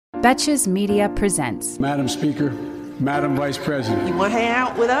Betches Media presents. Madam Speaker, Madam Vice President. You want to hang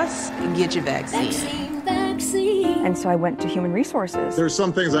out with us? Get your vaccine. And so I went to Human Resources. There's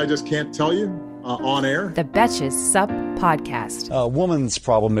some things I just can't tell you on air. The Betches Sup Podcast. A woman's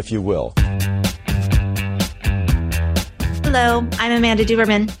problem, if you will. Hello, I'm Amanda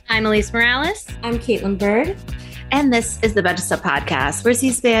Duberman. I'm Elise Morales. I'm Caitlin Bird. And this is the Betches Sup Podcast, where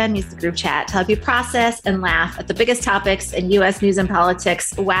C-SPAN uses the group chat to help you process and laugh at the biggest topics in U.S. news and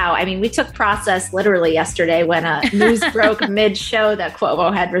politics. Wow. I mean, we took process literally yesterday when news broke mid-show that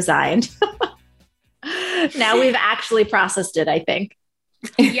Cuomo had resigned. Now we've actually processed it, I think.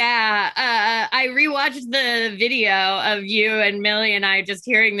 Yeah. I rewatched the video of you and Millie and I just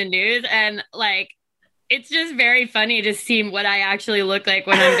hearing the news, and like, it's just very funny to see what I actually look like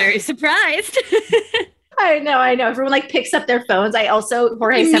when I'm very surprised. I know. Everyone like picks up their phones.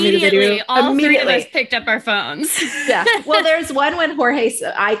 Jorge sent me the video. All three of us picked up our phones. Yeah. Well, there's one when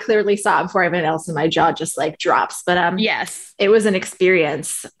I clearly saw it before everyone else, and my jaw just like drops. But yes, it was an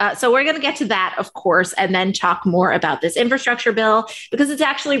experience. So we're going to get to that, of course, and then talk more about this infrastructure bill because it's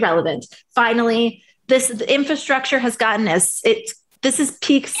actually relevant. Finally, the infrastructure has gotten this is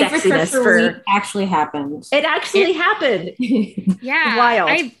peak sexiness for actually happened. It actually happened. Yeah.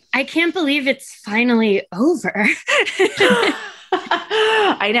 Wild. I can't believe it's finally over.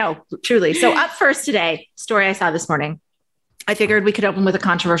 I know, truly. So up first today, story I saw this morning. I figured we could open with a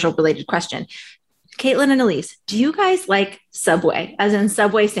controversial related question. Caitlin and Elise, do you guys like Subway, as in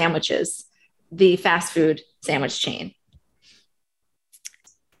Subway sandwiches, the fast food sandwich chain?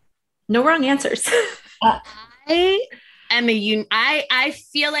 No wrong answers. I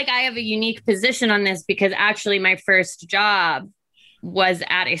feel like I have a unique position on this because actually my first job was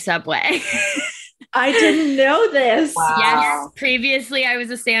at a Subway. I didn't know this. Wow. Yes. Previously, I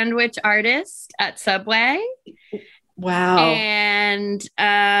was a sandwich artist at Subway. Wow. And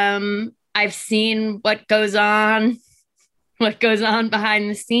I've seen what goes on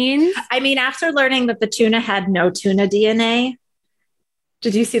behind the scenes. I mean, after learning that the tuna had no tuna DNA,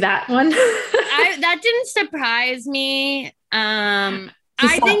 did you see that one? That didn't surprise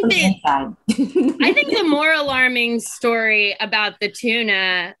I think the more alarming story about the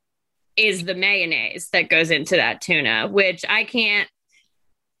tuna is the mayonnaise that goes into that tuna, which I can't.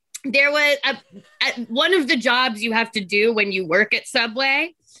 There was one of the jobs you have to do when you work at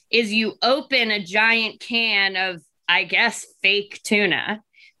Subway is you open a giant can of, I guess, fake tuna.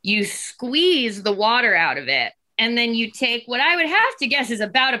 You squeeze the water out of it, and then you take what I would have to guess is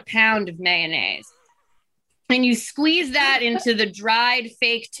about a pound of mayonnaise. And you squeeze that into the dried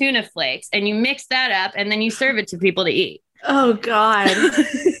fake tuna flakes and you mix that up and then you serve it to people to eat. Oh, God.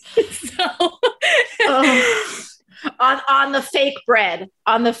 On the fake bread.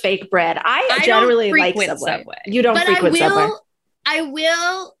 I generally like Subway. You don't frequent Subway. I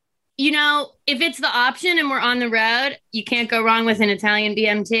will, if it's the option and we're on the road, you can't go wrong with an Italian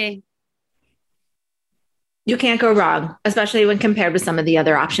BMT. You can't go wrong, especially when compared with some of the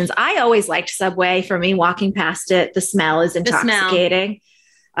other options. I always liked Subway. For me, walking past it, the smell is intoxicating.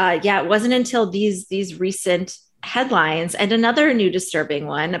 It wasn't until these recent headlines and another new disturbing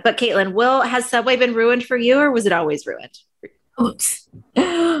one. But Caitlin, has Subway been ruined for you, or was it always ruined?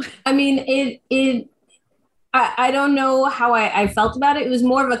 I mean, I don't know how I felt about it. It was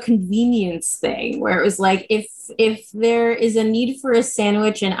more of a convenience thing where it was like, if there is a need for a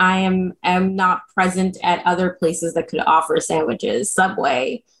sandwich and I am not present at other places that could offer sandwiches,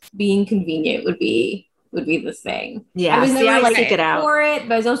 Subway being convenient would be the thing. Yeah, I was never for it,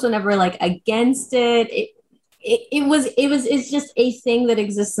 but I was also never like against it. It's just a thing that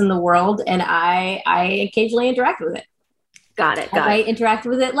exists in the world, and I occasionally interact with it. Got it. I interact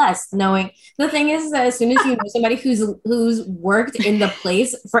with it less, knowing the thing is that as soon as you know somebody who's worked in the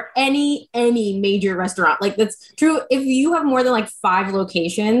place for any major restaurant, like that's true. If you have more than like 5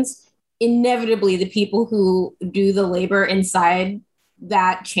 locations, inevitably the people who do the labor inside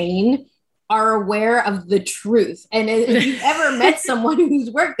that chain are aware of the truth. And if you've ever met someone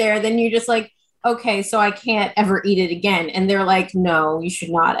who's worked there, then you're just like, okay, so I can't ever eat it again. And they're like, no, you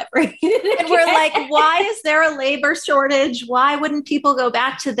should not ever eat it again. And we're like, why is there a labor shortage? Why wouldn't people go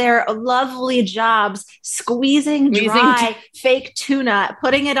back to their lovely jobs, squeezing dry fake tuna,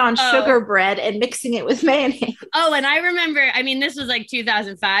 putting it on sugar bread and mixing it with mayonnaise? Oh, and I remember, this was like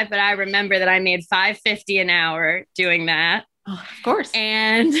 2005, but I remember that I made $5.50 an hour doing that. Oh, of course.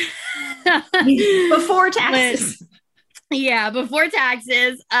 And before taxes. Before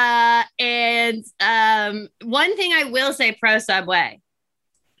taxes. And one thing I will say pro Subway,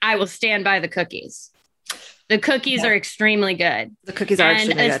 I will stand by the cookies. The cookies are extremely good. The cookies are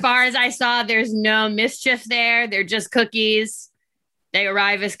extremely good. And as far as I saw, there's no mischief there. They're just cookies. They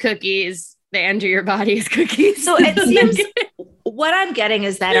arrive as cookies. They enter your body as cookies. So it seems what I'm getting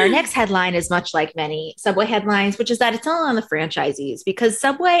is that our next headline is much like many Subway headlines, which is that it's all on the franchisees, because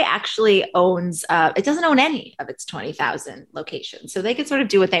Subway actually owns, it doesn't own any of its 20,000 locations. So they can sort of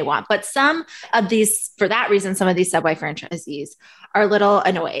do what they want. But some of these, for that reason, some of these Subway franchisees are a little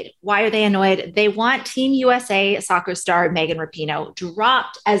annoyed. Why are they annoyed? They want Team USA soccer star Megan Rapinoe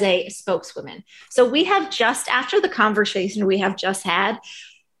dropped as a spokeswoman. So we have just, after the conversation we have just had,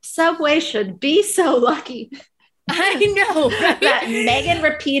 Subway should be so lucky. I know, right? That Megan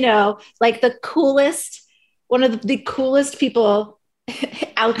Rapinoe, like the coolest, one of the coolest people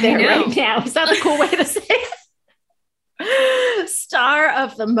out there right now. Is that a cool way to say it? Star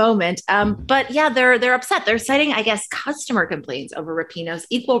of the moment. But yeah, they're upset. They're citing, I guess, customer complaints over Rapinoe's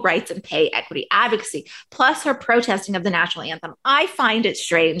equal rights and pay equity advocacy, plus her protesting of the national anthem. I find it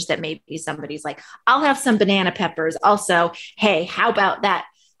strange that maybe somebody's like, I'll have some banana peppers. Also, hey, how about that?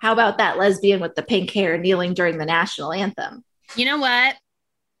 How about that lesbian with the pink hair kneeling during the national anthem? You know what?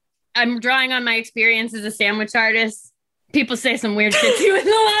 I'm drawing on my experience as a sandwich artist. People say some weird shit to you in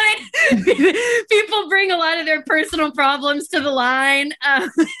the line. People bring a lot of their personal problems to the line.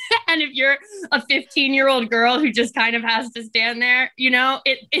 And if you're a 15-year-old girl who just kind of has to stand there, you know,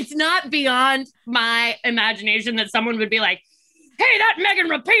 it's not beyond my imagination that someone would be like, hey, that Megan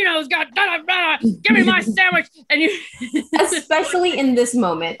Rapinoe's got give me my sandwich. And you especially in this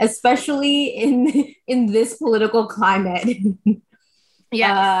moment, especially in this political climate.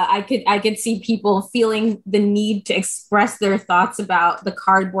 Yeah, I could see people feeling the need to express their thoughts about the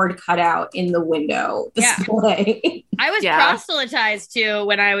cardboard cutout in the window display. Yeah. I was proselytized too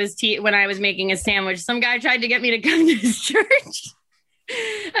when I was making a sandwich. Some guy tried to get me to come to his church.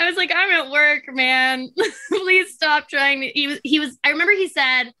 I was like, I'm at work, man. Please stop trying to. He was. I remember he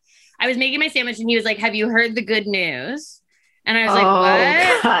said, I was making my sandwich, and he was like, "Have you heard the good news?" And I was like,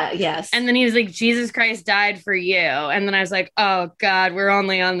 "What?" God, yes. And then he was like, "Jesus Christ died for you." And then I was like, "Oh God, we're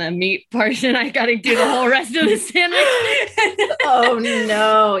only on the meat portion. I got to do the whole rest of the sandwich." Oh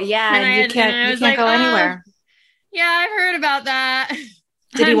no, yeah, and you can't go anywhere. Yeah, I've heard about that.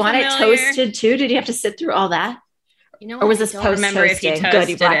 Did you want it toasted too? Did you have to sit through all that? You know what? Or was this post-toasting? Good,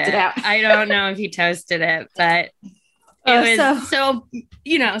 you blocked it out. I don't know if he toasted it, but it was so,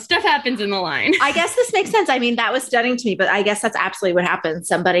 you know, stuff happens in the line. I guess this makes sense. I mean, that was stunning to me, but I guess that's absolutely what happens.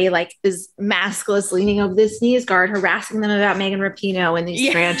 Somebody like is maskless, leaning over the sneeze guard, harassing them about Megan Rapinoe and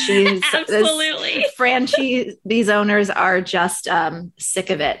these franchise. Absolutely. These owners are just sick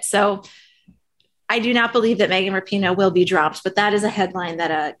of it. So I do not believe that Megan Rapinoe will be dropped, but that is a headline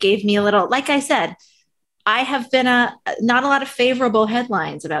that gave me a little, like I said, I have been not a lot of favorable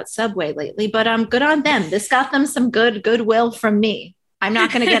headlines about Subway lately, but good on them. This got them some goodwill from me. I'm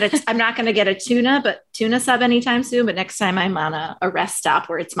not going to get a tuna sub anytime soon, but next time I'm on a rest stop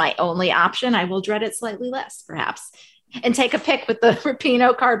where it's my only option, I will dread it slightly less, perhaps, and take a pic with the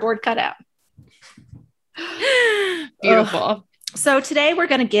Rapinoe cardboard cutout. Beautiful. So today we're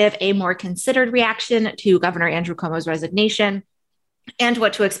going to give a more considered reaction to Governor Andrew Cuomo's resignation and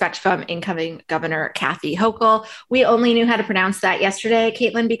what to expect from incoming Governor Kathy Hochul. We only knew how to pronounce that yesterday,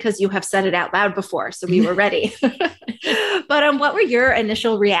 Caitlin, because you have said it out loud before, so we were ready. But what were your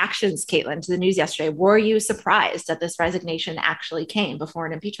initial reactions, Caitlin, to the news yesterday? Were you surprised that this resignation actually came before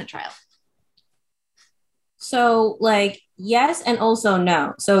an impeachment trial? So, yes, and also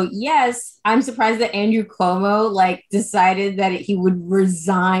no. So, yes, I'm surprised that Andrew Cuomo decided that he would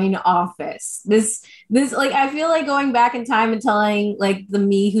resign office. This I feel like going back in time and telling the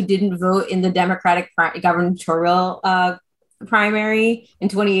me who didn't vote in the Democratic gubernatorial primary in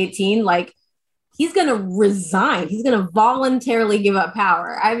 2018, he's gonna resign. He's gonna voluntarily give up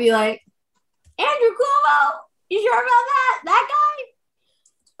power. I'd be like, Andrew Cuomo, you sure about that? That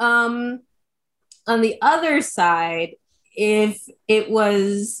guy? On the other side, if it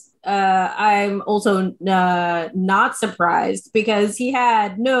was, I'm also not surprised because he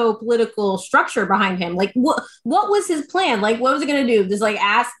had no political structure behind him. What was his plan? What was he going to do? Just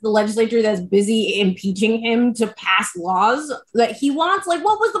ask the legislature that's busy impeaching him to pass laws that he wants? What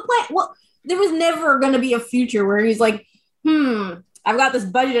was the plan? Well, there was never going to be a future where he's like, I've got this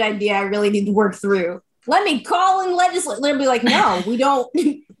budget idea I really need to work through. Let me call in legislature. They'll be like, no, we don't.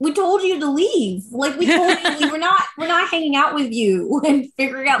 We told you to leave. We told you we're not hanging out with you and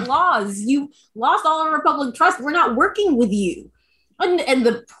figuring out laws. You lost all of our public trust. We're not working with you. And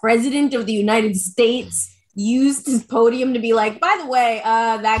the president of the United States used his podium to be like, by the way,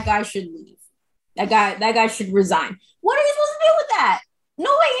 that guy should leave. That guy should resign. What are you supposed to do with that?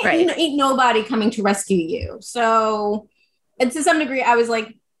 No way, ain't nobody coming to rescue you. So, and to some degree, I was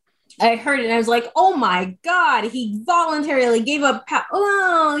like, I heard it and I was like, oh my God, he voluntarily gave up.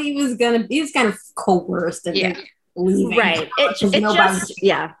 He was kind of coerced and leaving. Right.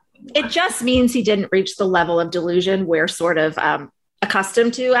 It just means he didn't reach the level of delusion we're sort of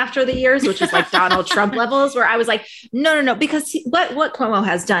accustomed to after the years, which is like Donald Trump levels, where I was like, no, because what Cuomo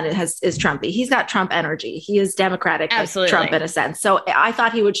has done is Trumpy. He's got Trump energy. He is Democratic, like Trump in a sense. So I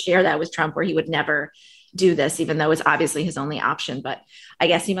thought he would share that with Trump, where he would never do this, even though it's obviously his only option. But I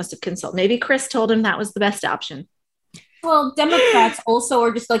guess he must have consulted. Maybe Chris told him that was the best option. Well, Democrats also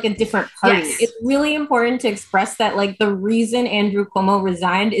are just like a different party. Yes. It's really important to express that, like, the reason Andrew Cuomo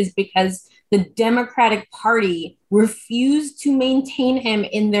resigned is because the Democratic Party refused to maintain him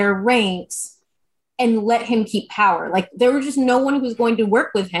in their ranks and let him keep power. Like, there was just no one who was going to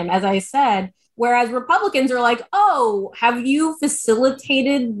work with him, as I said. Whereas Republicans are like, oh, have you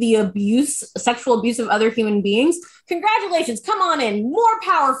facilitated the sexual abuse of other human beings? Congratulations, come on in, more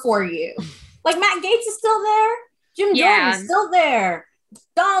power for you. Like, Matt Gaetz is still there. Jim Jordan's still there.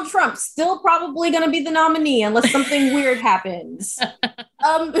 Donald Trump's still probably going to be the nominee unless something weird happens.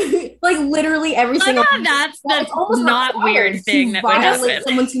 Like, literally every single. That's the not weird thing that violates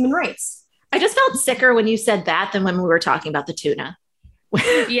someone's human rights. I just felt sicker when you said that than when we were talking about the tuna.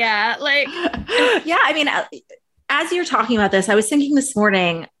 Yeah, like, yeah. I mean, as you're talking about this, I was thinking this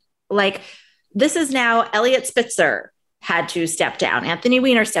morning, like, this is now Eliot Spitzer had to step down. Anthony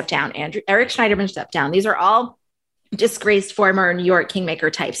Weiner stepped down. Eric Schneiderman stepped down. These are all disgraced former New York kingmaker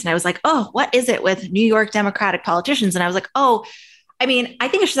types. And I was like, oh, what is it with New York Democratic politicians? And I was like, oh, I mean, I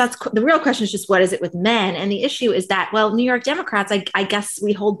think that's the real question is just what is it with men? And the issue is that, well, New York Democrats, I guess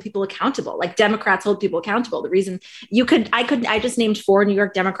we hold people accountable. Like, Democrats hold people accountable. The reason I just named 4 New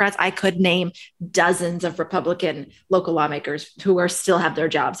York Democrats. I could name dozens of Republican local lawmakers who still have their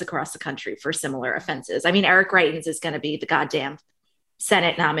jobs across the country for similar offenses. I mean, Eric Greitens is going to be the goddamn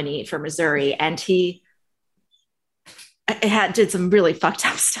Senate nominee for Missouri. And he did some really fucked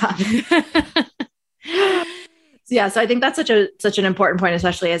up stuff. Yeah, so I think that's such an important point,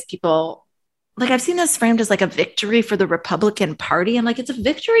 especially as people, like, I've seen this framed as like a victory for the Republican Party. I'm like, it's a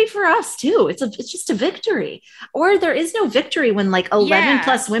victory for us too. It's just a victory. Or there is no victory when like 11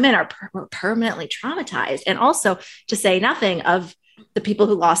 plus women are permanently traumatized. And also, to say nothing of the people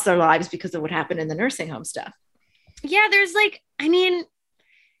who lost their lives because of what happened in the nursing home stuff. Yeah, there's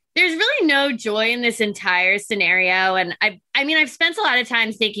really no joy in this entire scenario. And I've spent a lot of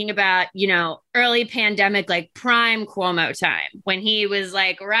time thinking about, early pandemic, like prime Cuomo time, when he was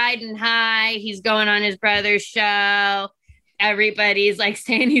like riding high, he's going on his brother's show. Everybody's like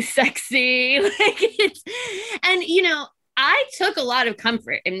saying he's sexy. I took a lot of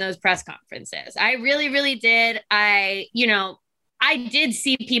comfort in those press conferences. I really, really did. I did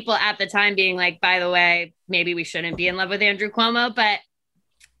see people at the time being like, by the way, maybe we shouldn't be in love with Andrew Cuomo, but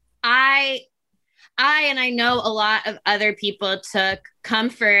I know a lot of other people took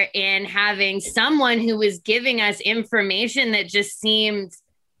comfort in having someone who was giving us information that just seemed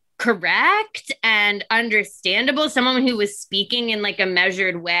correct and understandable. Someone who was speaking in like a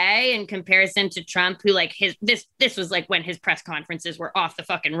measured way in comparison to Trump, who like this was like when his press conferences were off the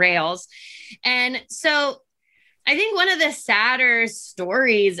fucking rails. And so I think one of the sadder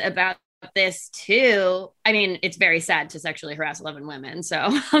stories about this too, I mean, it's very sad to sexually harass 11 women. So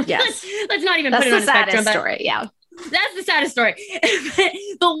yes, let's not even put it on the spectrum. Story, yeah. That's the saddest story.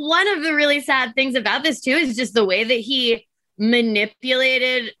 But one of the really sad things about this too is just the way that he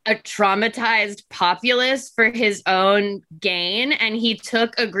manipulated a traumatized populace for his own gain. And he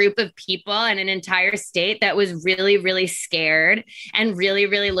took a group of people and an entire state that was really, really scared and really,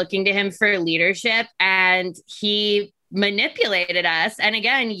 really looking to him for leadership. And he manipulated us, and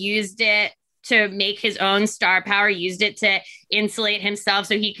again, used it to make his own star power, used it to insulate himself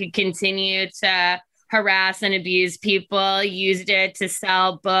so he could continue to harass and abuse people, used it to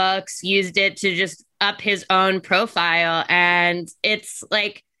sell books, used it to just up his own profile. And it's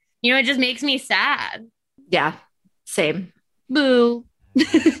like, it just makes me sad. Yeah, same. Boo.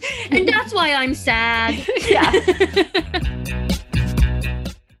 And that's why I'm sad. Yeah.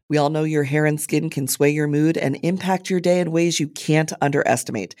 We all know your hair and skin can sway your mood and impact your day in ways you can't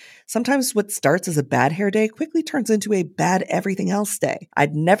underestimate. Sometimes what starts as a bad hair day quickly turns into a bad everything else day.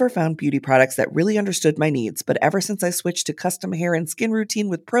 I'd never found beauty products that really understood my needs, but ever since I switched to custom hair and skin routine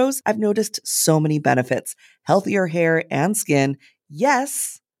with Prose, I've noticed so many benefits. Healthier hair and skin,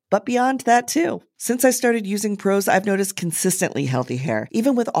 yes, but beyond that too. Since I started using Prose, I've noticed consistently healthy hair.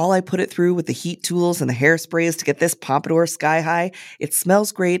 Even with all I put it through with the heat tools and the hairsprays to get this pompadour sky high, it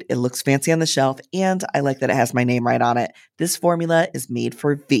smells great, it looks fancy on the shelf, and I like that it has my name right on it. This formula is made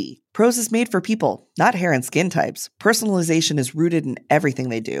for V. Prose is made for people, not hair and skin types. Personalization is rooted in everything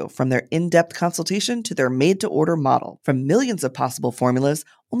they do, from their in-depth consultation to their made-to-order model. From millions of possible formulas,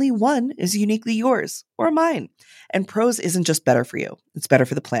 only one is uniquely yours or mine. And Prose isn't just better for you, it's better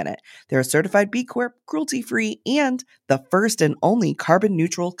for the planet. They're a certified B Corp, cruelty-free, and the first and only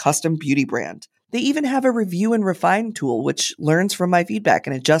carbon-neutral custom beauty brand. They even have a review and refine tool which learns from my feedback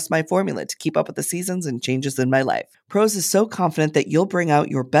and adjusts my formula to keep up with the seasons and changes in my life. Prose is so confident that you'll bring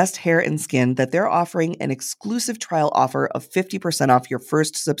out your best hair and skin that they're offering an exclusive trial offer of 50% off your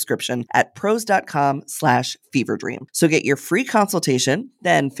first subscription at prose.com/feverdream. So get your free consultation,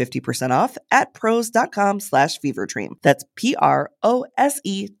 then 50% off at prose.com/feverdream. That's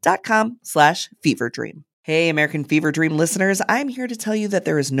prose.com/feverdream. Hey, American Fever Dream listeners, I'm here to tell you that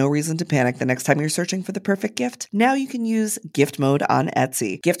there is no reason to panic the next time you're searching for the perfect gift. Now you can use Gift Mode on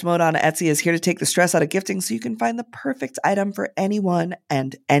Etsy. Gift Mode on Etsy is here to take the stress out of gifting so you can find the perfect item for anyone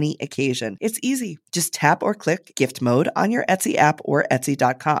and any occasion. It's easy. Just tap or click Gift Mode on your Etsy app or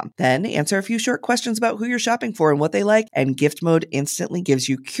Etsy.com. Then answer a few short questions about who you're shopping for and what they like, and Gift Mode instantly gives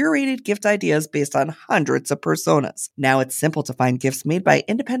you curated gift ideas based on hundreds of personas. Now it's simple to find gifts made by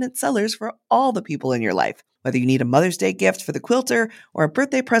independent sellers for all the people in your life. Whether you need a Mother's Day gift for the quilter or a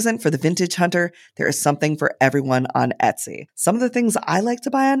birthday present for the vintage hunter, there is something for everyone on Etsy. Some of the things I like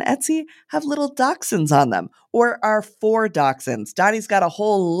to buy on Etsy have little dachshunds on them, or are for dachshunds. Dottie's got a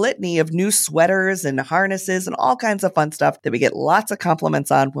whole litany of new sweaters and harnesses and all kinds of fun stuff that we get lots of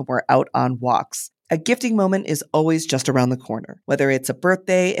compliments on when we're out on walks. A gifting moment is always just around the corner. Whether it's a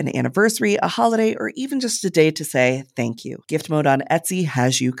birthday, an anniversary, a holiday, or even just a day to say thank you, Gift Mode on Etsy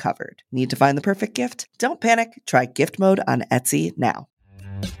has you covered. Need to find the perfect gift? Don't panic. Try Gift Mode on Etsy now.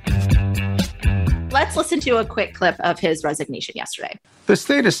 Let's listen to a quick clip of his resignation yesterday. The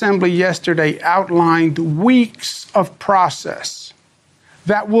State Assembly yesterday outlined weeks of process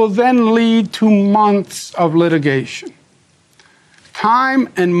that will then lead to months of litigation. Time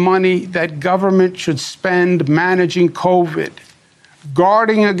and money that government should spend managing COVID,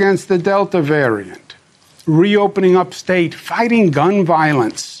 guarding against the Delta variant, reopening upstate, fighting gun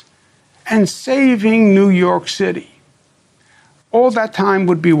violence, and saving New York City. All that time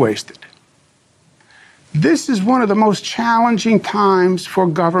would be wasted. This is one of the most challenging times for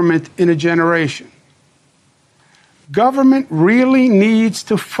government in a generation. Government really needs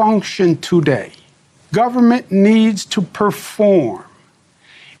to function today. Government needs to perform.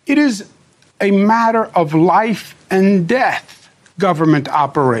 It is a matter of life and death, government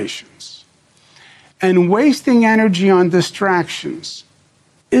operations. And wasting energy on distractions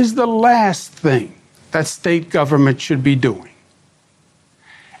is the last thing that state government should be doing.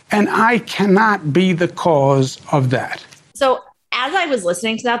 And I cannot be the cause of that. So as I was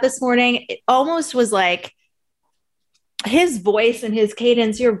listening to that this morning, it almost was like his voice and his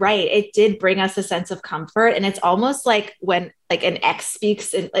cadence, you're right. It did bring us a sense of comfort. And it's almost like when like an ex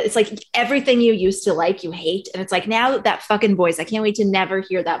speaks and it's like everything you used to like, you hate. And it's like, now that fucking voice, I can't wait to never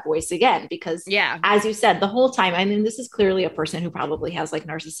hear that voice again. Because as you said, the whole time, I mean, this is clearly a person who probably has like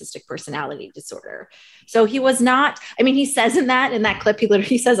narcissistic personality disorder. So he was not, I mean, he says in that clip, he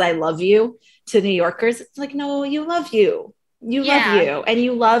literally says, I love you to New Yorkers. It's like, no, you love you. You love you. And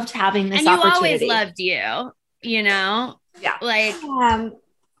you loved having this opportunity. And you always loved you. You know, like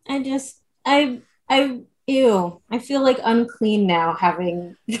ew. I feel like unclean now,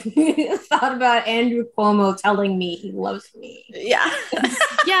 having thought about Andrew Cuomo telling me he loves me. Yeah,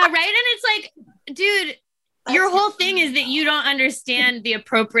 yeah, right. And it's like, dude, your whole thing is that you don't understand the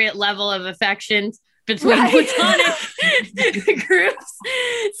appropriate level of affection between platonic groups.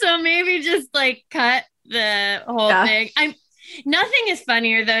 So maybe just like cut the whole thing. Nothing is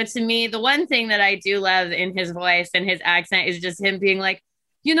funnier, though, to me. The one thing that I do love in his voice and his accent is just him being like,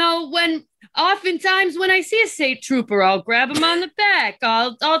 you know, oftentimes when I see a state trooper, I'll grab him on the back.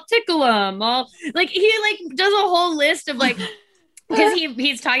 I'll tickle him. He does a whole list of like, because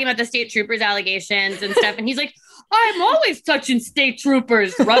he's talking about the state troopers allegations and stuff. And he's like, I'm always touching state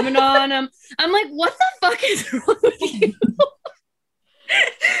troopers, rubbing on them. I'm like, what the fuck is wrong with you?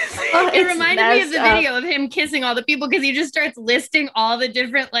 It reminded me of the video of him kissing all the people because he just starts listing all the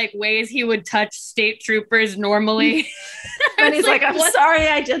different like ways he would touch state troopers normally. And he's like, I'm sorry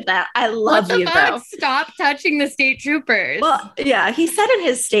I did that. I love you though. Stop touching the state troopers. Well, yeah, he said in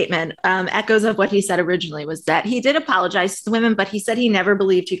his statement, echoes of what he said originally was that he did apologize to the women, but he said he never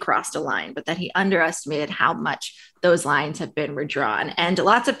believed he crossed a line, but that he underestimated how much those lines have been redrawn. And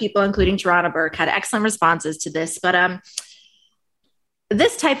lots of people, including Tarana Burke, had excellent responses to this, but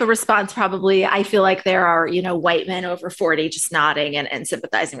this type of response, probably, I feel like there are, white men over 40 just nodding and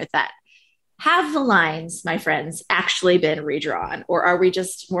sympathizing with that. Have the lines, my friends, actually been redrawn, or are we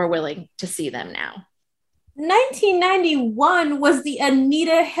just more willing to see them now? 1991 was the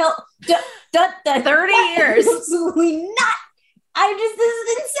Anita Hill 30 years. Absolutely not. This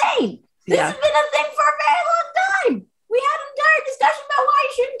is insane. This has been a thing for a very long time. We had an entire discussion about why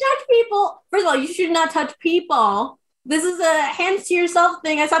you shouldn't touch people. First of all, you should not touch people. This is a hands to yourself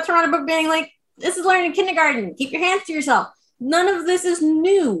thing. I saw Toronto Book being like, this is learning in kindergarten. Keep your hands to yourself. None of this is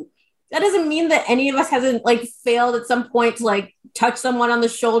new. That doesn't mean that any of us hasn't like failed at some point to like touch someone on the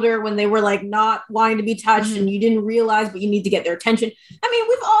shoulder when they were like not wanting to be touched and you didn't realize, but you need to get their attention. I mean,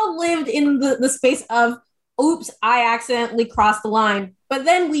 we've all lived in the space of, oops, I accidentally crossed the line. But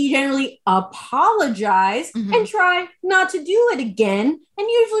then we generally apologize and try not to do it again. And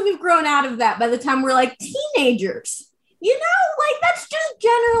usually we've grown out of that by the time we're like teenagers. You know, like that's just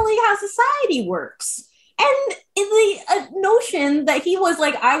generally how society works. And the notion that he was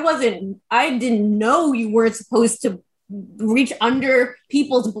like, I didn't know you weren't supposed to reach under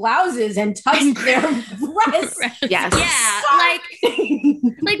people's blouses and touch their breasts. Yes. Yeah.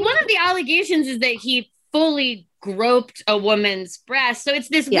 Like one of the allegations is that he fully groped a woman's breast. So it's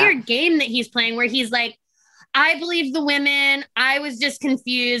this weird game that he's playing where he's like, I believe the women. I was just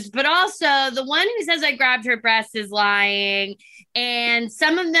confused. But also the one who says I grabbed her breast is lying. And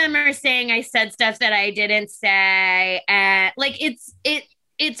some of them are saying I said stuff that I didn't say. Like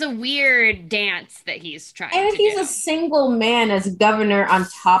it's a weird dance that he's trying and to he's do. A single man as governor on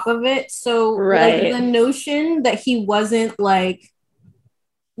top of it. So like the notion that he wasn't like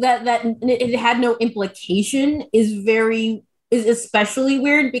that it had no implication is especially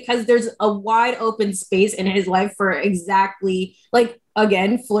weird because there's a wide open space in his life for exactly like,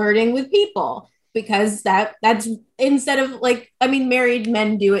 again, flirting with people, because that's instead of like, I mean, married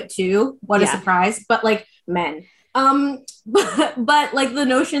men do it too. What a surprise. But like men, but like the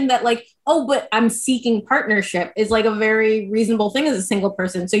notion that like, oh, but I'm seeking partnership is like a very reasonable thing as a single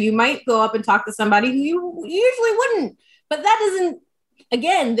person. So you might go up and talk to somebody who you usually wouldn't, but that doesn't,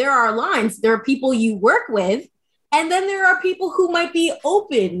 again, there are lines. There are people you work with. And then there are people who might be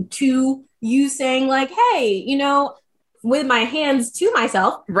open to you saying like, hey, you know, with my hands to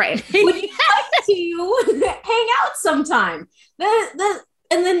myself, right? Would you like to hang out sometime?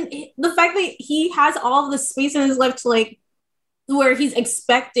 And then the fact that he has all of the space in his life to like, where he's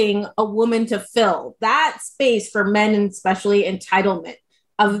expecting a woman to fill that space for men, and especially entitlement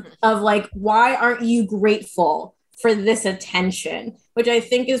of like, why aren't you grateful for this attention? Which I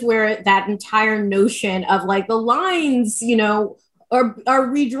think is where that entire notion of like the lines, you know, are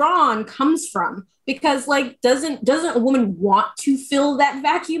redrawn comes from. Because like, doesn't a woman want to fill that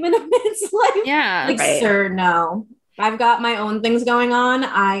vacuum in a man's life? Yeah. Like, sir, no. I've got my own things going on.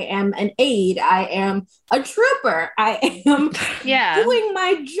 I am an aide. I am a trooper. I am doing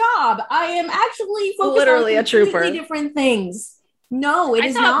my job. I am actually focused literally on a trooper. completely different things. No, it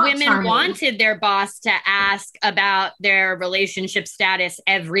is not. I thought women charming. wanted their boss to ask about their relationship status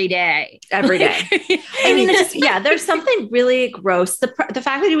every day. Every day. I mean, it's just, there's something really gross. The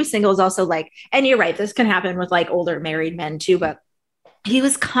fact that he was single is also like, and you're right, this can happen with like older married men too, but he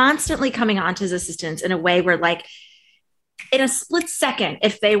was constantly coming on to his assistants in a way where like, in a split second,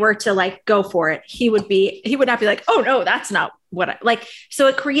 if they were to like go for it, he would not be like, oh no, that's not what I like. So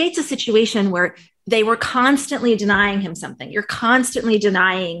it creates a situation where they were constantly denying him something. You're constantly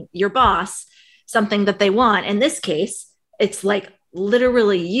denying your boss something that they want. In this case, it's like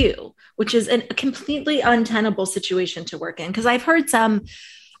literally you, which is a completely untenable situation to work in. Because I've heard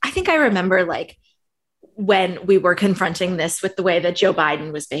I think I remember like when we were confronting this with the way that Joe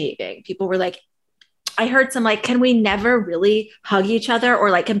Biden was behaving, people were like, I heard some like, can we never really hug each other? Or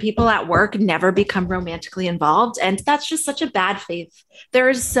like, can people at work never become romantically involved? And that's just such a bad faith.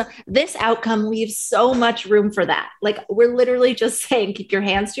 This outcome leaves so much room for that. Like, we're literally just saying, keep your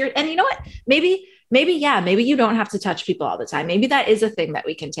hands to your, and you know what? Maybe you don't have to touch people all the time. Maybe that is a thing that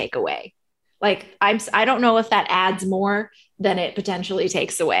we can take away. Like, I don't know if that adds more than it potentially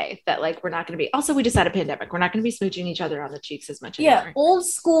takes away. That like, we're not going to be, also we just had a pandemic. We're not going to be smooching each other on the cheeks as much anymore. Yeah. Old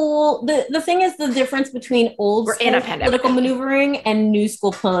school. The thing is the difference between old school political maneuvering and new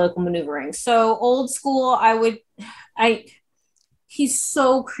school political maneuvering. So old school, he's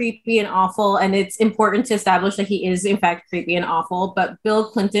so creepy and awful. And it's important to establish that he is in fact creepy and awful. But Bill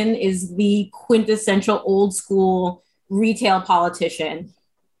Clinton is the quintessential old school retail politician.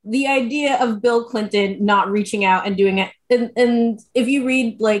 The idea of Bill Clinton not reaching out and doing it. And if you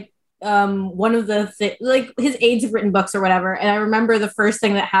read like one of the like his aides have written books or whatever. And I remember the first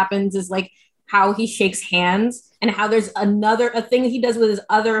thing that happens is like how he shakes hands and how there's a thing he does with his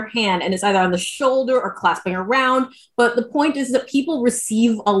other hand, and it's either on the shoulder or clasping around. But the point is that people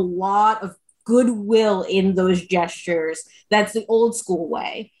receive a lot of goodwill in those gestures. That's the old school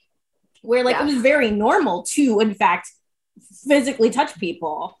way, where like it was very normal to, in fact, physically touch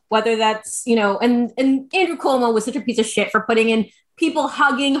people, whether that's, you know, and Andrew Cuomo was such a piece of shit for putting in people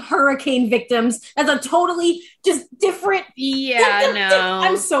hugging hurricane victims. That's a totally just different.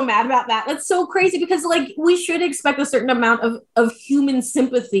 I'm so mad about that. That's so crazy, because like we should expect a certain amount of human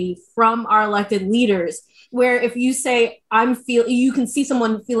sympathy from our elected leaders, where if you say you can see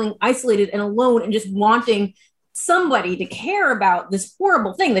someone feeling isolated and alone and just wanting somebody to care about this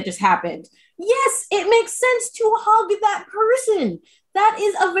horrible thing that just happened. Yes, it makes sense to hug that person. That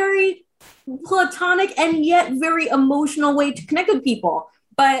is a very platonic and yet very emotional way to connect with people.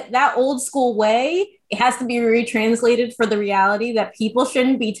 But that old school way, it has to be retranslated for the reality that people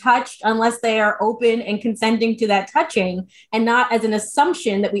shouldn't be touched unless they are open and consenting to that touching, and not as an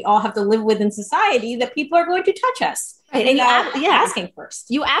assumption that we all have to live with in society that people are going to touch us. Right. And asking first.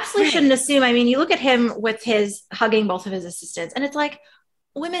 You absolutely shouldn't assume. I mean, you look at him with his hugging both of his assistants, and it's like,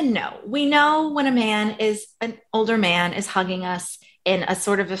 women know. We know when an older man is hugging us in a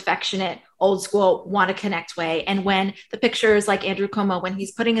sort of affectionate, old school, want to connect way. And when the pictures like Andrew Cuomo, when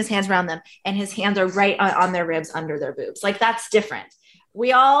he's putting his hands around them and his hands are right on their ribs under their boobs, like that's different.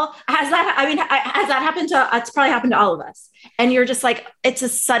 Has that happened to, it's probably happened to all of us. And you're just like, it's a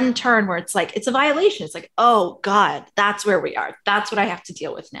sudden turn where it's like, it's a violation. It's like, oh God, that's where we are. That's what I have to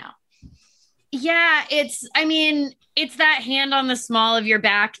deal with now. Yeah, it's that hand on the small of your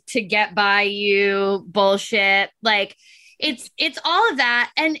back to get by you bullshit. Like it's all of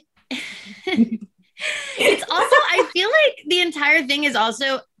that. And it's also, I feel like the entire thing is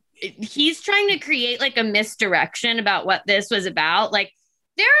also, he's trying to create like a misdirection about what this was about. Like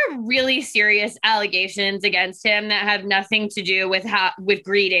there are really serious allegations against him that have nothing to do with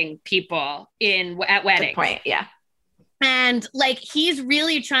greeting people at weddings. Good point. Yeah. And like, he's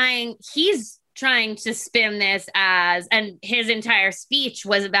trying to spin this as, and his entire speech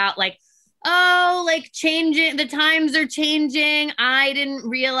was about like, oh, like changing, the times are changing. I didn't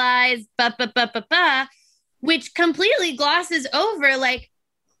realize, which completely glosses over like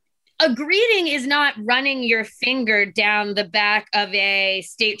a greeting is not running your finger down the back of a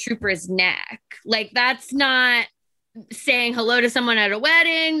state trooper's neck. Like that's not saying hello to someone at a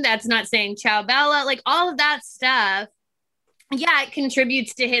wedding. That's not saying ciao bella, like all of that stuff. Yeah, it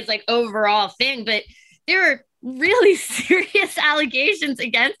contributes to his like overall thing, but there are really serious allegations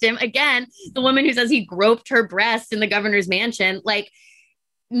against him. Again, the woman who says he groped her breast in the governor's mansion, like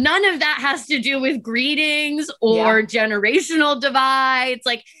none of that has to do with greetings or generational divides.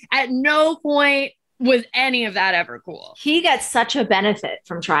 Like at no point was any of that ever cool. He gets such a benefit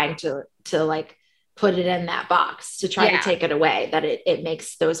from trying to like put it in that box to try to take it away, that it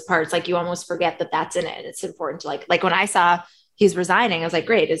makes those parts like you almost forget that that's in it. It's important to like when I saw he's resigning, I was like,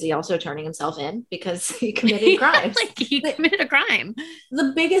 great. Is he also turning himself in because he committed crimes? Like he committed a crime.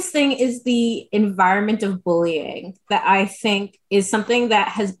 The biggest thing is the environment of bullying that I think is something that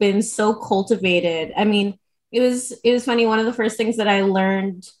has been so cultivated. I mean, it was funny. One of the first things that I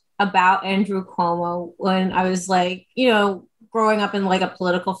learned about Andrew Cuomo when I was like, you know, growing up in like a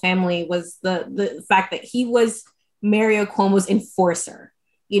political family was the fact that he was Mario Cuomo's enforcer.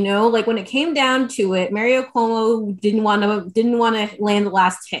 You know, like when it came down to it, Mario Cuomo didn't want to land the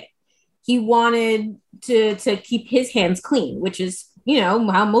last hit. He wanted to keep his hands clean, which is, you know,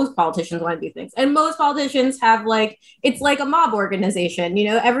 how most politicians want to do things. And most politicians have like, it's like a mob organization. You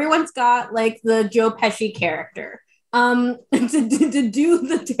know, everyone's got like the Joe Pesci character to do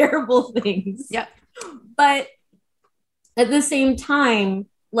the terrible things. Yep. But at the same time,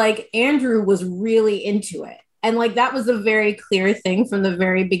 like Andrew was really into it. And like, that was a very clear thing from the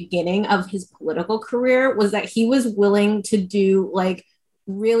very beginning of his political career, was that he was willing to do like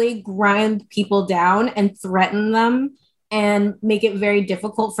really grind people down and threaten them and make it very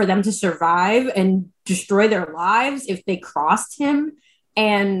difficult for them to survive and destroy their lives if they crossed him.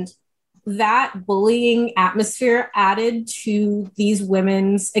 And that bullying atmosphere added to these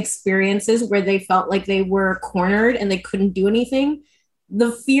women's experiences where they felt like they were cornered and they couldn't do anything.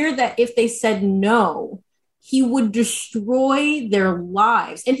 The fear that if they said no, he would destroy their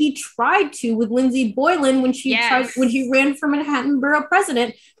lives. And he tried to with Lindsey Boylan when she ran for Manhattan Borough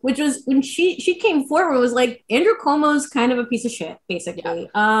president, which was when she came forward, was like, Andrew Cuomo's kind of a piece of shit, basically.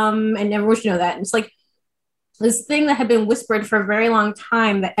 And everyone should know that. And it's like this thing that had been whispered for a very long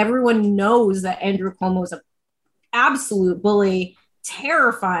time, that everyone knows that Andrew Cuomo is an absolute bully,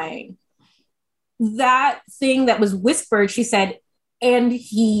 terrifying. That thing that was whispered, she said, and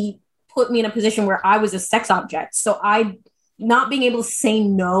he put me in a position where I was a sex object. So I, not being able to say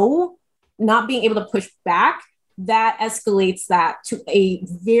no, not being able to push back, that escalates that to a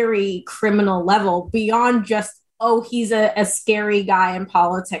very criminal level beyond just, oh, he's a scary guy in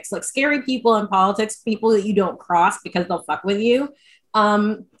politics. Like scary people in politics, people that you don't cross because they'll fuck with you.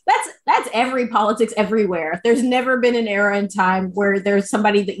 That's every politics everywhere. There's never been an era in time where there's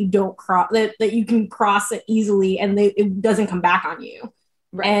somebody that you don't cross, that you can cross it easily and it doesn't come back on you.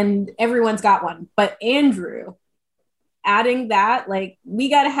 Right. And everyone's got one. But Andrew, adding that, like, we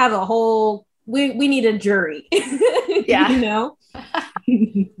got to have a whole, we need a jury. Yeah. You know?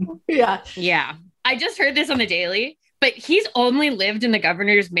 Yeah. Yeah. I just heard this on the Daily, but he's only lived in the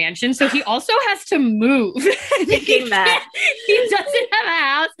governor's mansion, so he also has to move. Thinking that he doesn't have a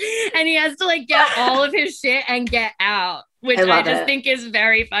house, and he has to like get all of his shit and get out, which I just think is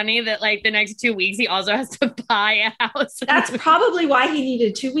very funny. That like the next 2 weeks he also has to buy a house. That's probably why he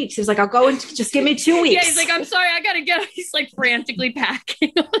needed 2 weeks. He's like, I'll go and just give me 2 weeks. Yeah, he's like, I'm sorry, I gotta get. He's like frantically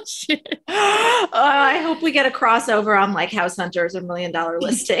packing all shit. I hope we get a crossover on like House Hunters or $1 Million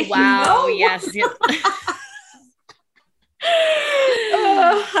Listing. Wow. No. Yes.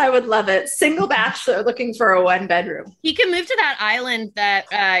 I would love it. Single bachelor looking for a 1-bedroom. He can move to that island that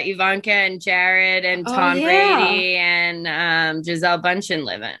Ivanka and Jared and Tom Brady and Giselle Bundchen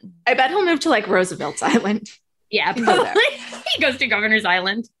live in. I bet he'll move to like Roosevelt's Island. Yeah, probably. He goes to Governor's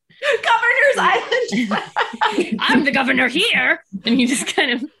Island. Governor's Island. I'm the governor here. And he just kind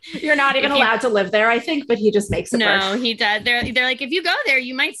of... You're not even allowed to live there, I think, but he just makes it work. No, he does. They're like, if you go there,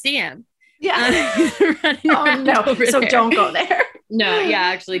 you might see him. Yeah. Oh, no. So don't go there. No, yeah,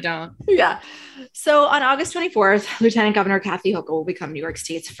 actually don't. Yeah. So on August 24th, Lieutenant Governor Kathy Hochul will become New York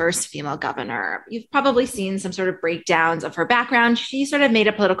State's first female governor. You've probably seen some sort of breakdowns of her background. She sort of made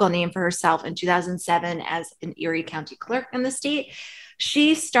a political name for herself in 2007 as an Erie County clerk in the state.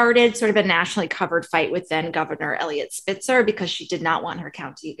 She started sort of a nationally covered fight with then Governor Eliot Spitzer because she did not want her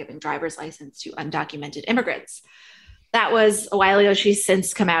county giving driver's license to undocumented immigrants. That was a while ago. She's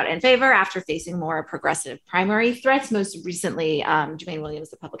since come out in favor after facing more progressive primary threats, most recently Jumaane Williams,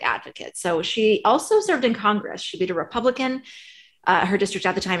 the public advocate. So she also served in Congress. She beat a Republican. Her district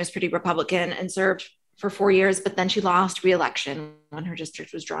at the time was pretty Republican and served for 4 years, but then she lost re-election when her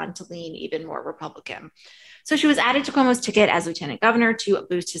district was drawn to lean even more Republican. So she was added to Cuomo's ticket as lieutenant governor to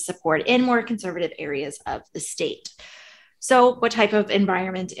boost his support in more conservative areas of the state. So what type of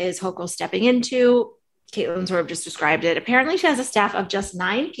environment is Hochul stepping into? Caitlin sort of just described it. Apparently she has a staff of just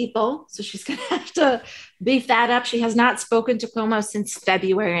 9 people, so she's going to have to beef that up. She has not spoken to Cuomo since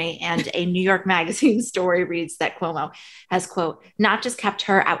February, and a New York Magazine story reads that Cuomo has, quote, not just kept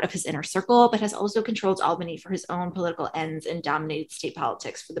her out of his inner circle, but has also controlled Albany for his own political ends and dominated state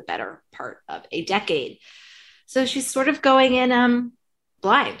politics for the better part of a decade. So she's sort of going in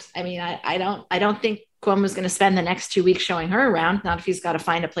blind. I mean, I don't think Cuomo's going to spend the next 2 weeks showing her around, not if he's got to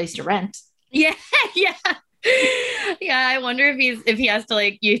find a place to rent. Yeah. I wonder if he has to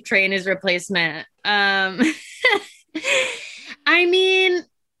like you train his replacement. I mean,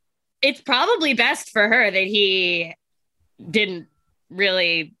 it's probably best for her that he didn't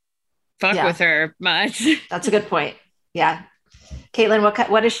really fuck with her much. That's a good point. Yeah, Caitlin,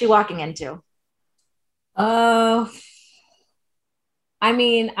 what is she walking into? I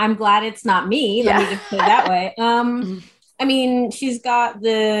mean, I'm glad it's not me. Let me just put it that way. I mean, she's got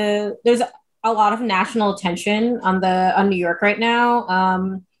there's a lot of national attention on New York right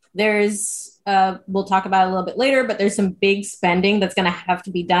now. There's we'll talk about it a little bit later, but there's some big spending that's going to have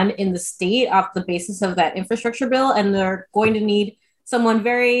to be done in the state off the basis of that infrastructure bill. And they're going to need someone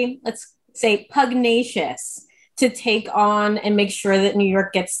very, let's say, pugnacious to take on and make sure that New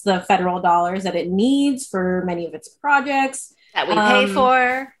York gets the federal dollars that it needs for many of its projects. That we pay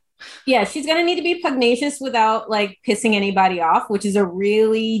for. Yeah, she's going to need to be pugnacious without like pissing anybody off, which is a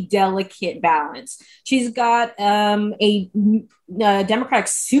really delicate balance. She's got a Democratic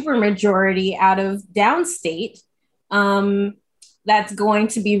supermajority out of downstate that's going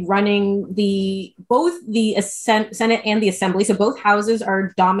to be running both the Senate and the Assembly. So both houses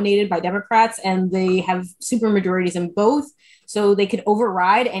are dominated by Democrats and they have supermajorities in both. So they could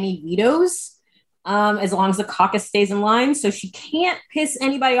override any vetoes. As long as the caucus stays in line. So she can't piss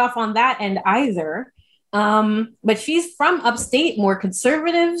anybody off on that end either. But she's from upstate, more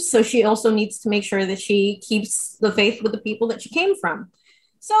conservative. So she also needs to make sure that she keeps the faith with the people that she came from.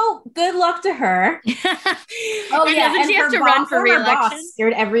 So good luck to her. Oh, and yeah. And she has to run for re-election?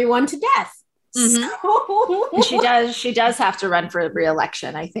 Scared everyone to death. Mm-hmm. So she does have to run for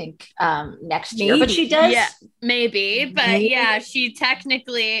re-election, I think, next year. But she does. Yeah, maybe. But yeah, she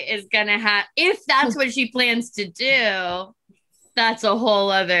technically is gonna have, if that's what she plans to do, that's a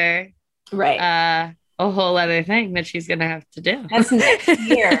whole other a whole other thing that she's gonna have to do. That's next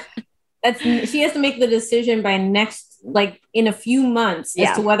year. She has to make the decision by in a few months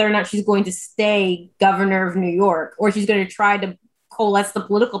as to whether or not she's going to stay governor of New York or she's going to try to coalesce the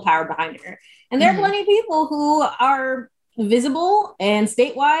political power behind her. And there are plenty of people who are visible and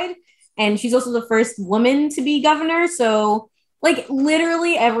statewide. And she's also the first woman to be governor. So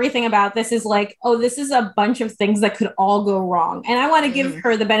literally everything about this is this is a bunch of things that could all go wrong. And I want to give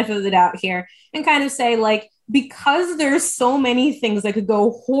her the benefit of the doubt here and kind of say because there's so many things that could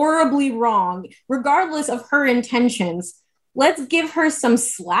go horribly wrong, regardless of her intentions, let's give her some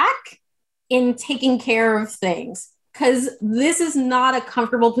slack in taking care of things. Because this is not a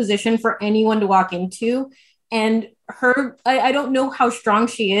comfortable position for anyone to walk into. And I don't know how strong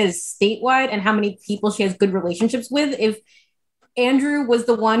she is statewide and how many people she has good relationships with. If Andrew was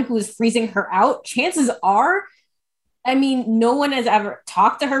the one who was freezing her out, chances are, no one has ever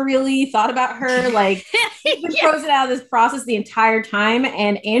talked to her, really thought about her. He's been frozen out of this process the entire time.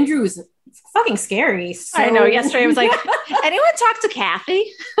 And Andrew is fucking scary. So. I know. Yesterday I was like, anyone talk to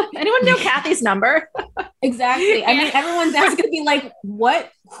Kathy? Anyone know Kathy's number? Exactly. Everyone's now going to be like,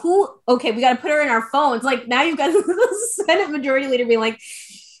 what? Who? Okay, we got to put her in our phones. Now you've got the Senate Majority Leader being like,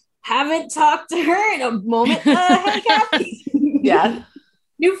 haven't talked to her in a moment. Hey, Kathy. Yeah.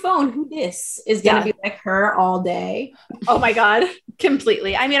 New phone. Who this is going to be her all day. Oh my God.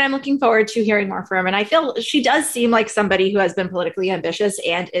 Completely. I'm looking forward to hearing more from her. And I feel she does seem like somebody who has been politically ambitious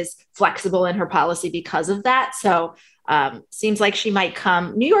and is flexible in her policy because of that. So seems like she might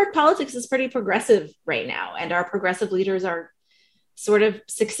come. New York politics is pretty progressive right now. And our progressive leaders are sort of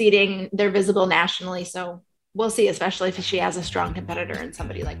succeeding. They're visible nationally. So we'll see, especially if she has a strong competitor in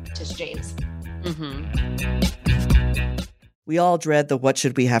somebody like Tish James. We all dread the what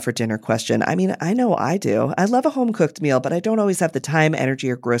should we have for dinner question. I know I do. I love a home-cooked meal, but I don't always have the time,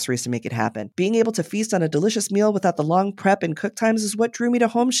 energy, or groceries to make it happen. Being able to feast on a delicious meal without the long prep and cook times is what drew me to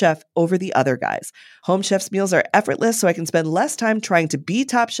Home Chef over the other guys. Home Chef's meals are effortless, so I can spend less time trying to be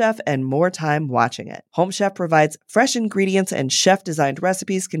Top Chef and more time watching it. Home Chef provides fresh ingredients and chef-designed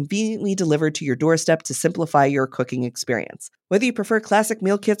recipes conveniently delivered to your doorstep to simplify your cooking experience. Whether you prefer classic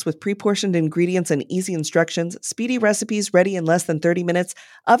meal kits with pre-portioned ingredients and easy instructions, speedy recipes ready in less than 30 minutes,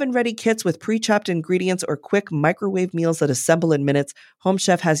 oven-ready kits with pre-chopped ingredients, or quick microwave meals that assemble in minutes, Home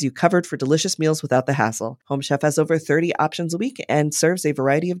Chef has you covered for delicious meals without the hassle. Home Chef has over 30 options a week and serves a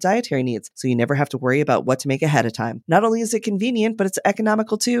variety of dietary needs, so you never have to worry about what to make ahead of time. Not only is it convenient, but it's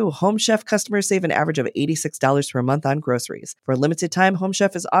economical too. Home Chef customers save an average of $86 per month on groceries. For a limited time, Home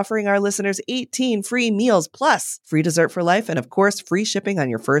Chef is offering our listeners 18 free meals plus free dessert for life and of course, free shipping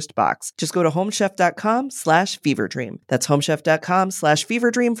on your first box. Just go to homechef.com/feverdream. That's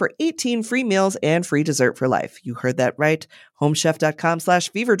homechef.com/feverdream for 18 free meals and free dessert for life. You heard that right.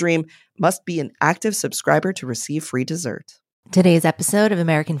 Homechef.com/feverdream. Must be an active subscriber to receive free dessert. Today's episode of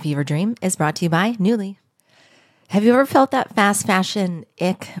American Fever Dream is brought to you by Nuuly. Have you ever felt that fast fashion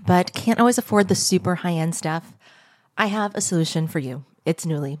ick, but can't always afford the super high-end stuff? I have a solution for you. It's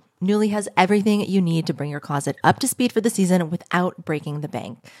Nuuly. Nuuly has everything you need to bring your closet up to speed for the season without breaking the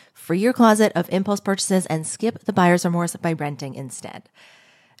bank. Free your closet of impulse purchases and skip the buyer's remorse by renting instead.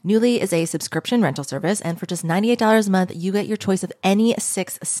 Nuuly is a subscription rental service, and for just $98 a month, you get your choice of any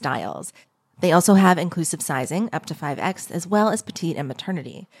 6 styles. They also have inclusive sizing, up to 5X, as well as petite and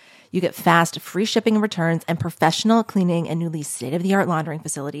maternity. You get fast, free shipping and returns, and professional cleaning in Nuuly's state-of-the-art laundering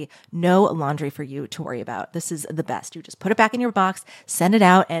facility. No laundry for you to worry about. This is the best. You just put it back in your box, send it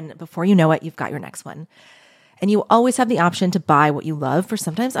out, and before you know it, you've got your next one. And you always have the option to buy what you love for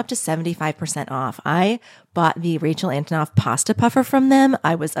sometimes up to 75% off. I bought the Rachel Antonoff pasta puffer from them.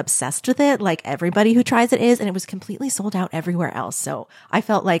 I was obsessed with it, like everybody who tries it is, and it was completely sold out everywhere else. So I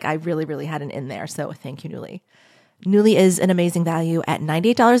felt like I really, really had an in there. So thank you, Nuuly. Nuuly is an amazing value at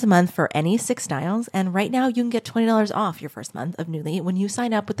 $98 a month for any 6 styles. And right now you can get $20 off your first month of Nuuly when you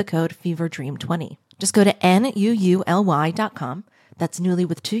sign up with the code FEVERDREAM20. Just go to NUULY.com. That's Nuuly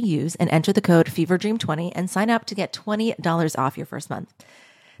with 2 U's, and enter the code FEVERDREAM20 and sign up to get $20 off your first month.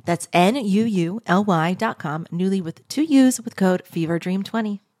 That's NUULY.com, Nuuly with 2 U's with code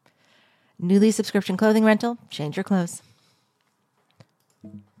FEVERDREAM20. Nuuly subscription clothing rental. Change your clothes.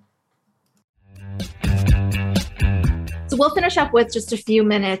 So we'll finish up with just a few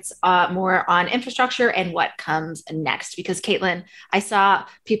minutes more on infrastructure and what comes next. Because Caitlin, I saw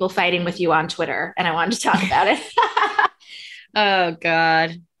people fighting with you on Twitter and I wanted to talk about it. Oh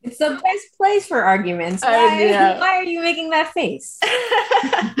God. It's the best place for arguments. Why are you making that face?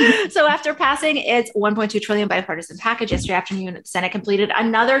 So after passing its $1.2 trillion bipartisan package yesterday afternoon, the Senate completed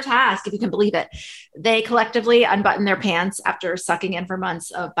another task, if you can believe it. They collectively unbuttoned their pants after sucking in for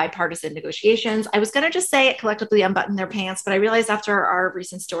months of bipartisan negotiations. I was going to just say it collectively unbuttoned their pants, but I realized after our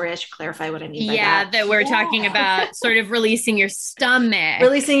recent story, I should clarify what I mean by that. Yeah, that we're talking about sort of releasing your stomach.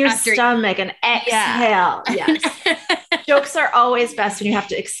 Releasing your stomach and exhale. Yeah. Yes. Jokes are always best when you have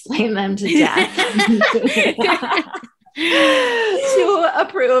to explain them to death. To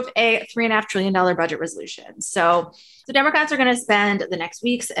approve a $3.5 trillion budget resolution. So Democrats are going to spend the next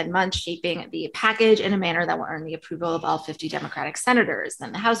weeks and months shaping the package in a manner that will earn the approval of all 50 Democratic senators.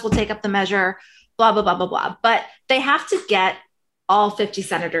 Then the House will take up the measure, blah, blah, blah, blah, blah. But they have to get all 50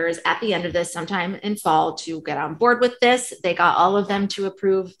 senators at the end of this sometime in fall to get on board with this. They got all of them to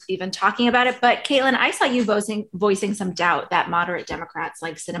approve even talking about it. But Caitlin, I saw you voicing some doubt that moderate Democrats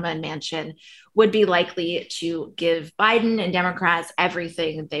like Sinema and Manchin would be likely to give Biden and Democrats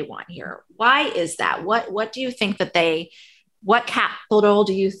everything they want here. Why is that? What do you think that what capital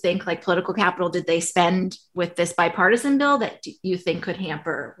do you think, like political capital, did they spend with this bipartisan bill that you think could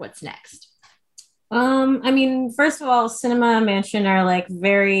hamper what's next? I mean, first of all, Sinema and Manchin are like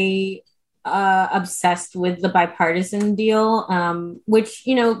very obsessed with the bipartisan deal, which,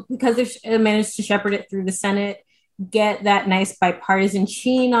 because they've managed to shepherd it through the Senate, get that nice bipartisan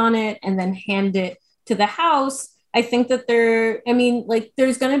sheen on it, and then hand it to the House. I think that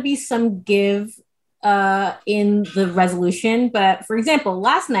there's going to be some give in the resolution. But for example,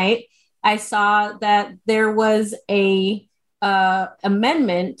 last night I saw that there was a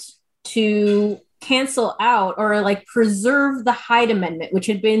amendment to cancel out or like preserve the Hyde Amendment, which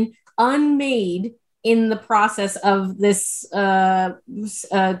had been unmade in the process of this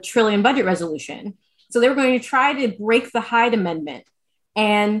trillion budget resolution. So they were going to try to break the Hyde Amendment,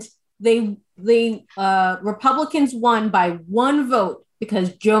 and they Republicans won by one vote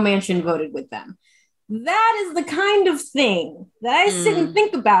because Joe Manchin voted with them. That is the kind of thing that I sit and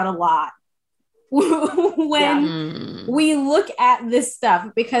think about a lot when we look at this stuff,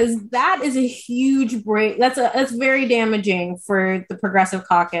 because that is a huge break. That's very damaging for the Progressive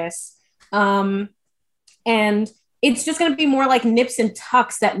Caucus. And it's just going to be more like nips and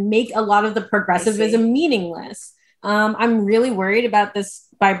tucks that make a lot of the progressivism meaningless. I'm really worried about this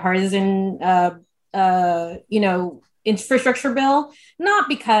bipartisan, infrastructure bill, not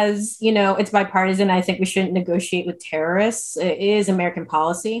because, it's bipartisan. I think we shouldn't negotiate with terrorists. It is American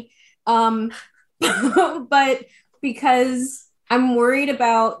policy. But because I'm worried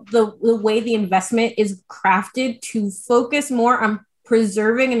about the way the investment is crafted to focus more on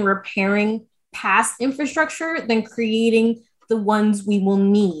preserving and repairing past infrastructure than creating the ones we will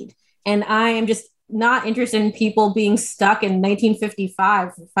need. And I am just not interested in people being stuck in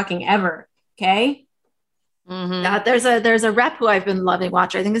 1955 for fucking ever. Okay. Mm-hmm. There's a rep who I've been loving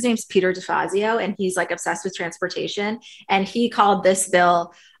watching. I think his name's Peter DeFazio, and he's like obsessed with transportation. And he called this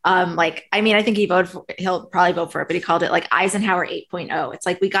bill, I think he'll probably vote for it, but he called it like Eisenhower 8.0. It's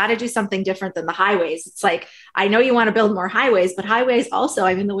like, we got to do something different than the highways. It's like, I know you want to build more highways, but highways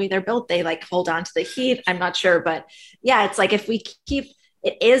also, the way they're built, they like hold on to the heat. I'm not sure, but yeah, it's like, if we keep,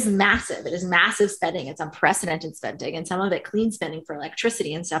 it is massive. It is massive spending. It's unprecedented spending, and some of it clean spending for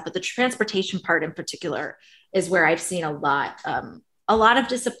electricity and stuff. But the transportation part in particular is where I've seen a lot of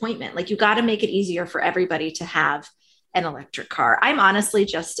disappointment. Like, you got to make it easier for everybody to have an electric car. I'm honestly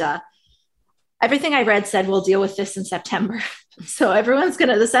just, everything I read said we'll deal with this in September. So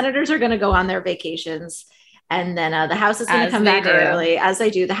the senators are going to go on their vacations. And then the House is going to come back early, as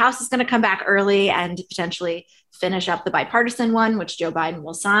they do. The House is going to come back early and potentially finish up the bipartisan one, which Joe Biden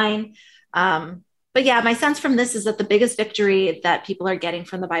will sign. But yeah, my sense from this is that the biggest victory that people are getting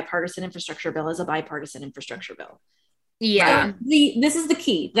from the bipartisan infrastructure bill is a bipartisan infrastructure bill. Yeah. Right? This is the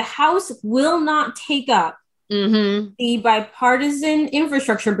key. The House will not take up the bipartisan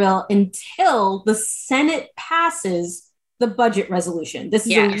infrastructure bill until the Senate passes the budget resolution. This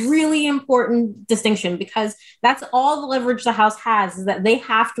is a really important distinction, because that's all the leverage the House has, is that they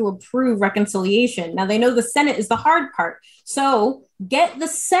have to approve reconciliation. Now, they know the Senate is the hard part. So get the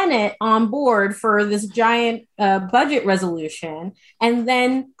Senate on board for this giant budget resolution, and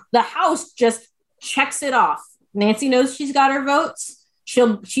then the House just checks it off. Nancy knows she's got her votes.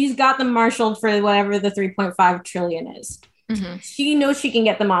 She's got them marshaled for whatever the 3.5 trillion is. Mm-hmm. She knows she can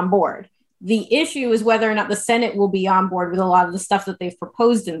get them on board. The issue is whether or not the Senate will be on board with a lot of the stuff that they've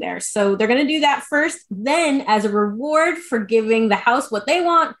proposed in there. So they're going to do that first. Then, as a reward for giving the House what they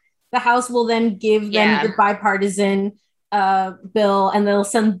want, the House will then give them the bipartisan bill, and they'll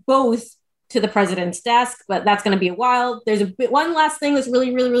send both to the president's desk, but that's going to be a while. There's one last thing that's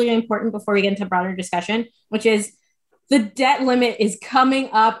really, really, really important before we get into broader discussion, which is the debt limit is coming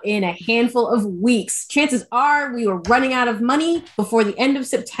up in a handful of weeks. Chances are we are running out of money before the end of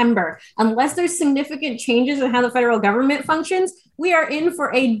September. Unless there's significant changes in how the federal government functions, we are in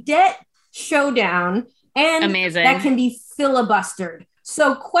for a debt showdown, and amazing. That can be filibustered.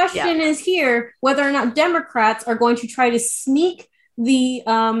 So question is here whether or not Democrats are going to try to sneak the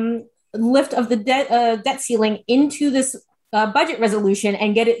lift of the debt ceiling into this budget resolution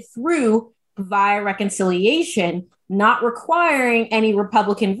and get it through via reconciliation, not requiring any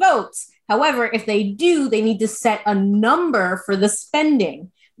Republican votes. However, if they do, they need to set a number for the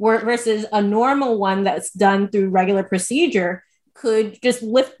spending, versus a normal one that's done through regular procedure could just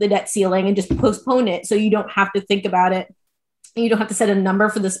lift the debt ceiling and just postpone it. So you don't have to think about it. You don't have to set a number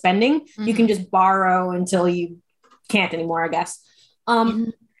for the spending. Mm-hmm. You can just borrow until you can't anymore, I guess.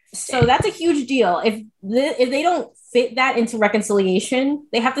 So that's a huge deal. If they don't fit that into reconciliation,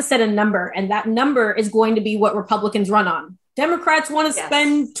 they have to set a number, and that number is going to be what Republicans run on. Democrats want to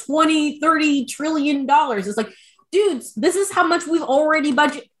spend $20-30 trillion. It's like, dudes, this is how much we've already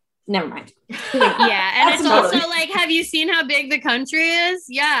budgeted. Never mind. Yeah, and it's also like, have you seen how big the country is?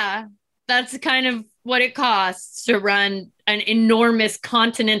 Yeah, that's kind of what it costs to run an enormous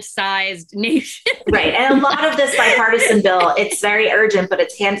continent-sized nation. Right. And a lot of this bipartisan bill, it's very urgent, but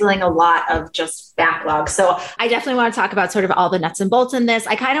it's handling a lot of just backlog. So I definitely want to talk about sort of all the nuts and bolts in this.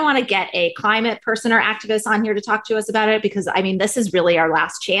 I kind of want to get a climate person or activist on here to talk to us about it, because I mean, this is really our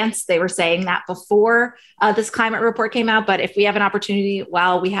last chance. They were saying that before this climate report came out, but if we have an opportunity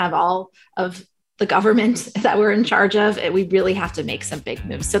while we have all of the government that we're in charge of, we really have to make some big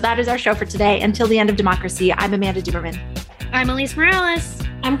moves. So that is our show for today. Until the end of democracy, I'm Amanda Duberman. I'm Elise Morales.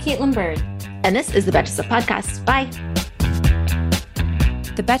 I'm Caitlin Bird. And this is the Betches Sup Podcast. Bye.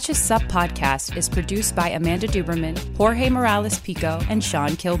 The Betches Sup Podcast is produced by Amanda Duberman, Jorge Morales Pico, and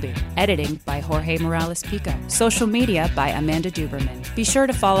Sean Kilby. Editing by Jorge Morales Pico. Social media by Amanda Duberman. Be sure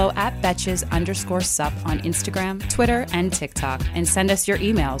to follow @Betches_Sup on Instagram, Twitter, and TikTok, and send us your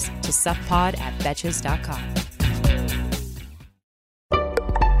emails to suppod@betches.com.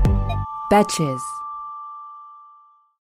 Betches.